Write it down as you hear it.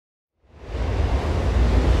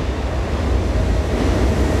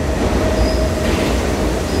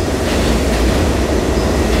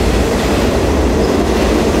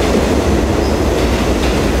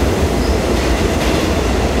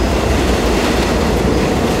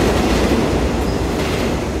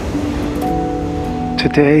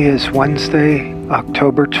Today is Wednesday,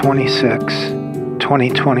 October 26,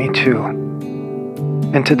 2022,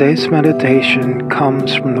 and today's meditation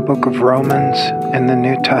comes from the book of Romans in the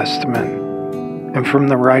New Testament and from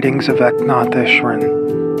the writings of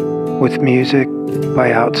Eshron, with music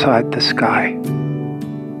by Outside the Sky.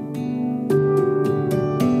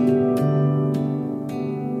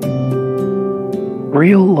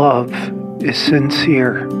 Real love is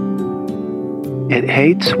sincere. It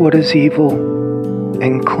hates what is evil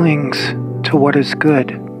and clings to what is good.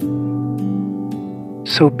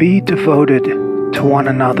 So be devoted to one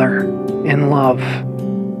another in love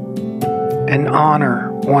and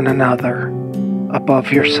honor one another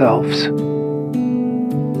above yourselves.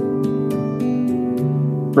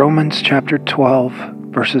 Romans chapter 12,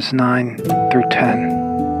 verses 9 through 10.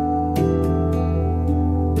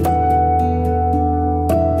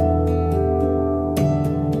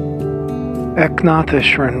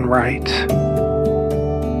 Eshron writes,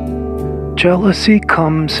 jealousy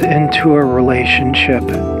comes into a relationship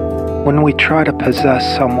when we try to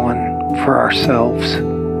possess someone for ourselves.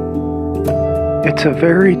 It's a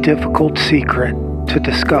very difficult secret to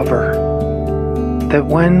discover that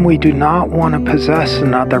when we do not want to possess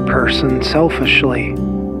another person selfishly,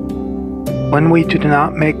 when we do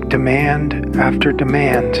not make demand after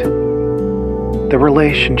demand, the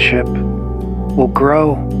relationship will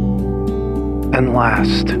grow and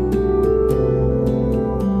last.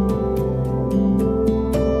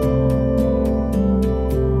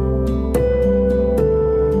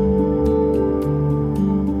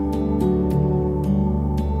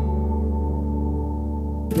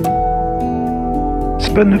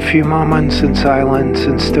 Spend a few moments in silence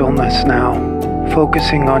and stillness now,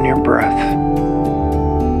 focusing on your breath.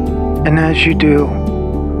 And as you do,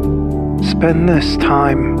 spend this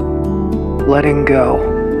time letting go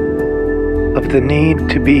of the need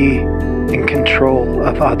to be in control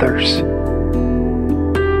of others,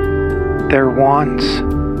 their wants,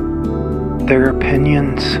 their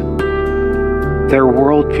opinions, their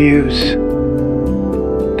worldviews,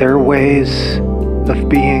 their ways of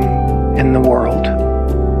being in the world.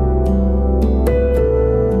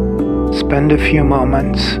 Spend a few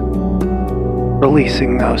moments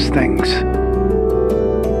releasing those things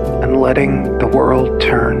and letting the world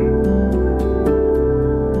turn.